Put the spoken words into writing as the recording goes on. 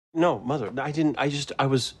No, Mother, I didn't. I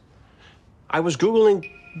was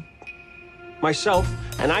Googling myself,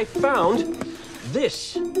 and I found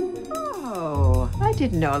this. Oh, I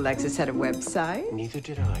didn't know Alexis had a website. Neither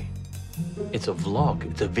did I. It's a vlog.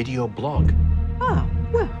 It's a video blog. Oh,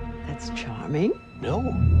 well, that's charming.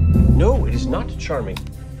 No, it is not charming.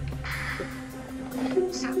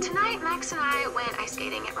 So tonight, Max and I went ice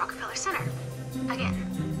skating at Rockefeller Center. Again.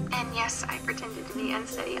 And yes, I pretended to be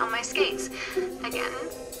unsteady on my skates. Again.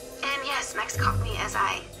 And yes, Max caught me as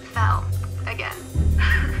I fell. Again.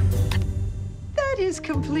 That is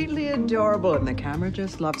completely adorable, and the camera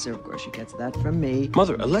just loves her. Of course, she gets that from me.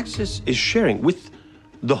 Mother, Alexis is sharing with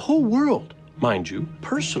the whole world, mind you,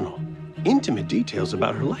 personal, intimate details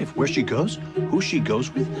about her life, where she goes, who she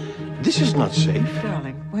goes with. This is not safe.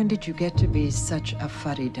 Darling, when did you get to be such a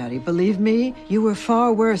fuddy-duddy? Believe me, you were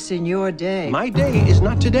far worse in your day. My day is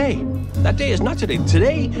not today. That day is not today.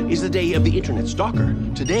 Today is the day of the internet stalker.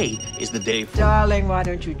 Today is the day for... Darling, why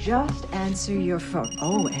don't you just answer your phone?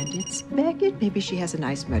 Oh, and it's Beckett. Maybe she has a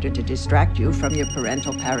nice murder to distract you from your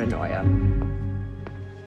parental paranoia.